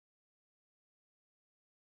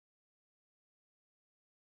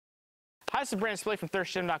Hi, this is Brandon Spillane from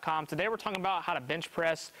thirstgym.com. Today we're talking about how to bench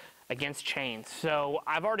press against chains. So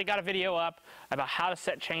I've already got a video up about how to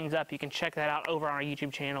set chains up. You can check that out over on our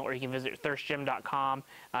YouTube channel, or you can visit thirstgym.com.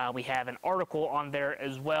 We have an article on there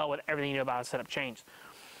as well with everything you know about how to set up chains.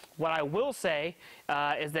 What I will say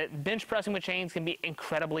is that bench pressing with chains can be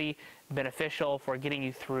incredibly beneficial for getting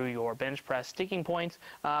you through your bench press sticking points,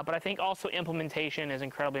 but I think also implementation is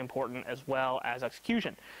incredibly important as well as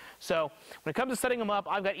execution. So when it comes to setting them up,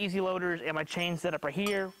 I've got easy loaders and my chain set up right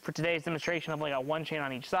here. For today's demonstration, I've only got one chain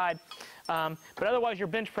on each side. But otherwise, your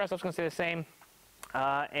bench press is going to stay the same.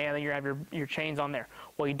 And then you have your chains on there.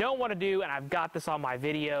 What you don't want to do, and I've got this on my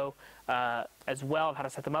video as well of how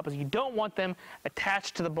to set them up, is you don't want them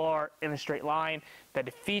attached to the bar in a straight line. That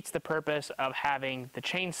defeats the purpose of having the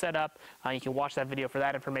chain set up. You can watch that video for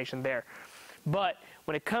that information there. But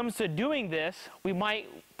when it comes to doing this, we might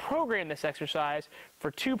program this exercise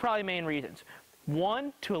for two probably main reasons.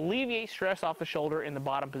 One, to alleviate stress off the shoulder in the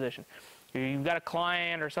bottom position. You've got a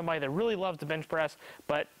client or somebody that really loves to bench press,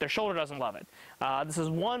 but their shoulder doesn't love it. This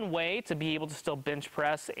is one way to be able to still bench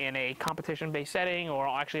press in a competition-based setting, or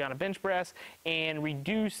actually on a bench press, and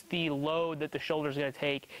reduce the load that the shoulder is going to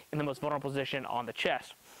take in the most vulnerable position on the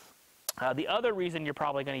chest. The other reason you're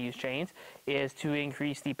probably going to use chains is to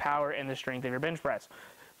increase the power and the strength of your bench press.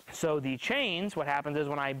 So the chains, what happens is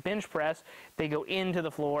when I bench press, they go into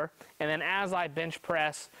the floor, and then as I bench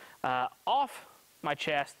press off my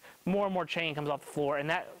chest, more and more chain comes off the floor, and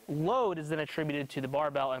that load is then attributed to the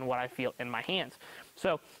barbell and what I feel in my hands.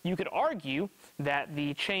 So you could argue that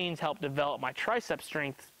the chains help develop my tricep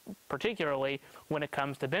strength, particularly when it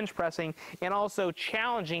comes to bench pressing and also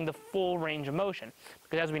challenging the full range of motion.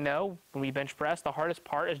 Because as we know, when we bench press, the hardest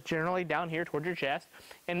part is generally down here towards your chest,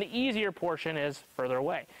 and the easier portion is further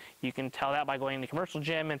away. You can tell that by going to the commercial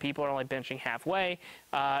gym and people are only benching halfway.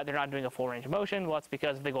 They're not doing a full range of motion. Well, it's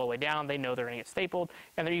because if they go all the way down, they know they're going to get stapled,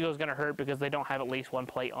 and their ego is going to hurt because they don't have at least one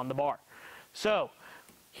plate on the bar. So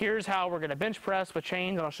here's how we're going to bench press with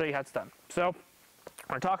chains, and I'll show you how it's done. So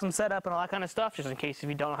we're going to talk some setup and all that kind of stuff, just in case if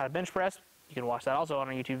you don't know how to bench press. You can watch that also on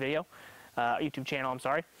our YouTube channel, I'm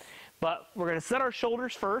sorry. But we're going to set our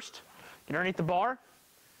shoulders first, get underneath the bar.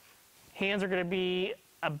 Hands are going to be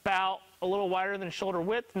about a little wider than shoulder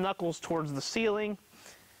width, knuckles towards the ceiling.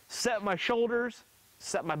 Set my shoulders,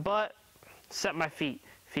 set my butt, set my feet.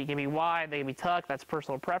 Feet can be wide, they can be tucked, that's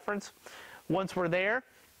personal preference. Once we're there,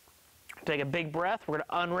 take a big breath. We're going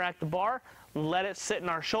to unrack the bar, let it sit in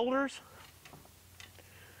our shoulders.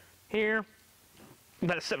 Here,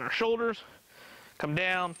 let it sit in our shoulders. Come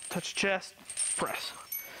down, touch chest, press.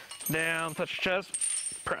 Down, touch chest,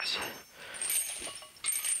 press.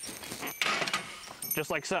 Just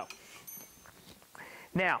like so.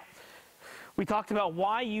 Now, we talked about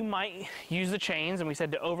why you might use the chains, and we said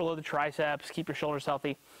to overload the triceps, keep your shoulders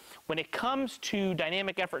healthy. When it comes to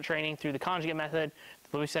dynamic effort training through the conjugate method,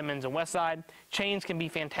 Louis Simmons and Westside, chains can be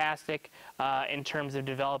fantastic in terms of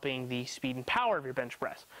developing the speed and power of your bench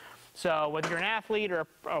press. So whether you're an athlete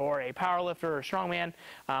or a power lifter or a strongman,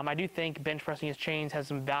 I do think bench pressing with chains has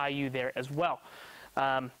some value there as well.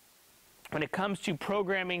 When it comes to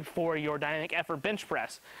programming for your dynamic effort bench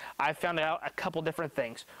press, I've found out a couple different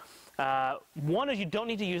things. One is you don't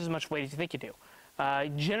need to use as much weight as you think you do.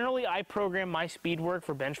 Generally, I program my speed work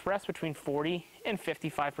for bench press between 40 and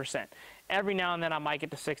 55%. Every now and then I might get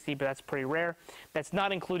to 60, but that's pretty rare. That's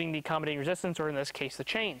not including the accommodating resistance, or in this case, the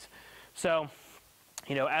chains. So,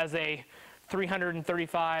 you know, as a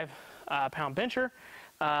 335 pound bencher,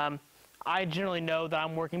 I generally know that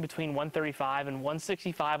I'm working between 135 and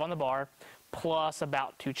 165 on the bar, plus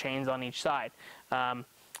about 2 chains on each side.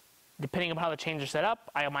 Depending on how the chains are set up,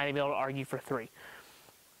 I might be able to argue for 3.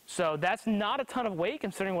 So that's not a ton of weight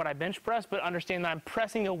considering what I bench press, but understand that I'm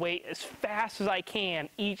pressing the weight as fast as I can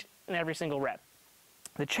each and every single rep.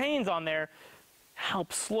 The chains on there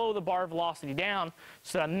help slow the bar velocity down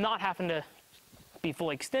so that I'm not having to be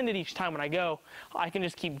fully extended each time when I go. I can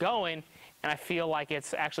just keep going, and I feel like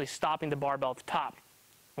it's actually stopping the barbell at the top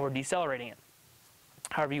or decelerating it,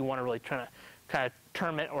 however you want to really try to kind of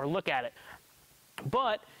term it or look at it.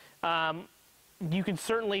 But you can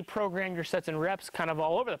certainly program your sets and reps kind of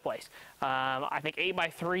all over the place. I think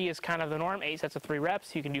 8x3 is kind of the norm, 8 sets of 3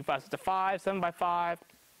 reps. You can do 5 sets of 5, 7x5.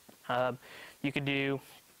 You could do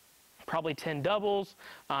probably 10 doubles.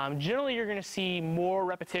 Generally, you're going to see more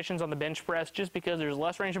repetitions on the bench press just because there's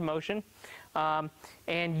less range of motion.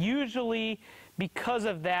 And usually, because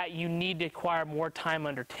of that, you need to acquire more time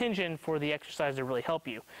under tension for the exercise to really help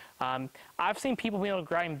you. I've seen people be able to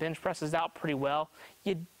grind bench presses out pretty well.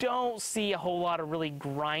 You don't see a whole lot of really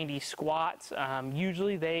grindy squats.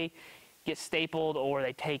 Usually, they get stapled or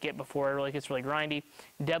they take it before it really gets really grindy.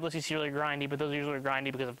 Deadlifts you see really grindy, but those are usually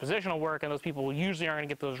grindy because of positional work, and those people usually aren't going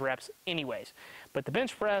to get those reps anyways. But the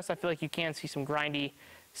bench press, I feel like you can see some grindy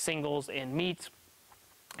singles in meets,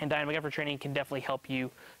 and dynamic effort training can definitely help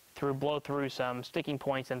you blow through some sticking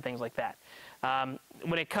points and things like that.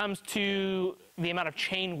 When it comes to the amount of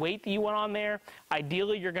chain weight that you want on there,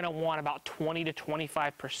 ideally you're going to want about 20 to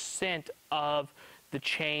 25% of the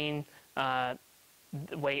chain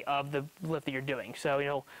weight of the lift that you're doing.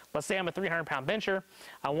 So, let's say I'm a 300-pound bencher.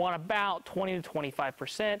 I want about 20 to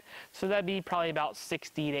 25%. So that'd be probably about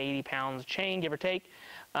 60 to 80 pounds of chain, give or take.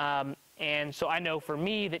 And so I know for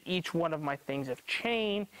me that each one of my things of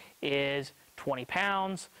chain is 20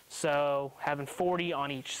 pounds. So having 40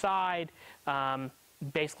 on each side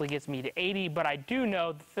basically gets me to 80, but I do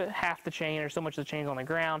know that half the chain or so much of the chain's on the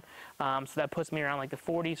ground, so that puts me around like the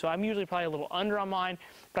 40. So I'm usually probably a little under on mine,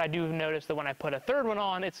 but I do notice that when I put a third one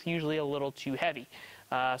on, it's usually a little too heavy.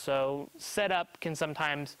 So setup can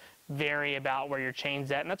sometimes vary about where your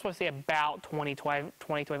chain's at, and that's why I say about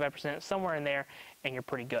 20-25%, somewhere in there, and you're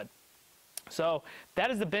pretty good. So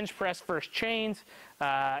that is the bench press first chains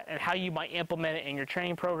and how you might implement it in your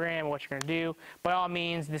training program and what you're going to do. By all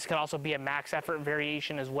means, this could also be a max effort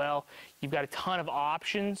variation as well. You've got a ton of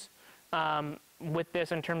options with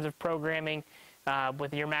this in terms of programming.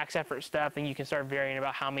 With your max effort stuff, and you can start varying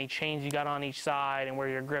about how many chains you got on each side and where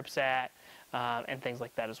your grip's at and things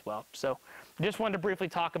like that as well. So just wanted to briefly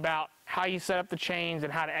talk about how you set up the chains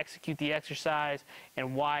and how to execute the exercise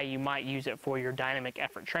and why you might use it for your dynamic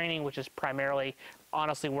effort training, which is primarily,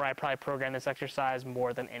 honestly, where I probably program this exercise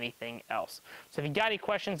more than anything else. So if you got any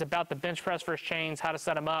questions about the bench press first chains, how to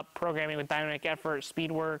set them up, programming with dynamic effort,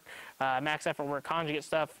 speed work, max effort work, conjugate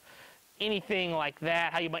stuff, anything like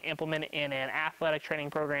that, how you might implement it in an athletic training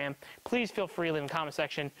program, please feel free to leave in the comment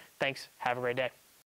section. Thanks. Have a great day.